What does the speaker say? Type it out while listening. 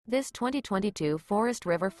This 2022 Forest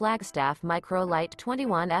River Flagstaff Micro Lite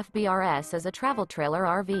 21 FBRS is a travel trailer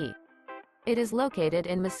RV. It is located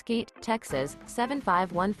in Mesquite, Texas,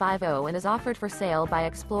 75150 and is offered for sale by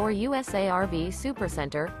ExploreUSA RV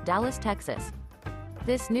Supercenter, Dallas, Texas.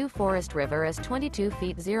 This new Forest River is 22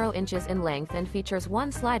 feet 0 inches in length and features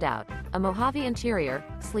one Slideout, a MOJAVE interior,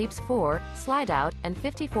 sleeps 4, Slideout, and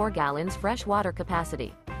 54 gallons fresh water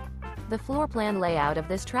capacity. The floor plan layout of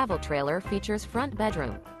this travel trailer features front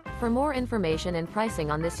bedroom. For more information and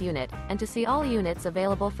pricing on this unit, and to see all units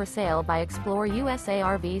available for sale by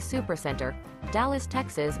ExploreUSA RV Supercenter, Dallas,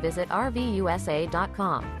 Texas, visit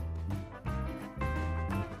RVUSA.com.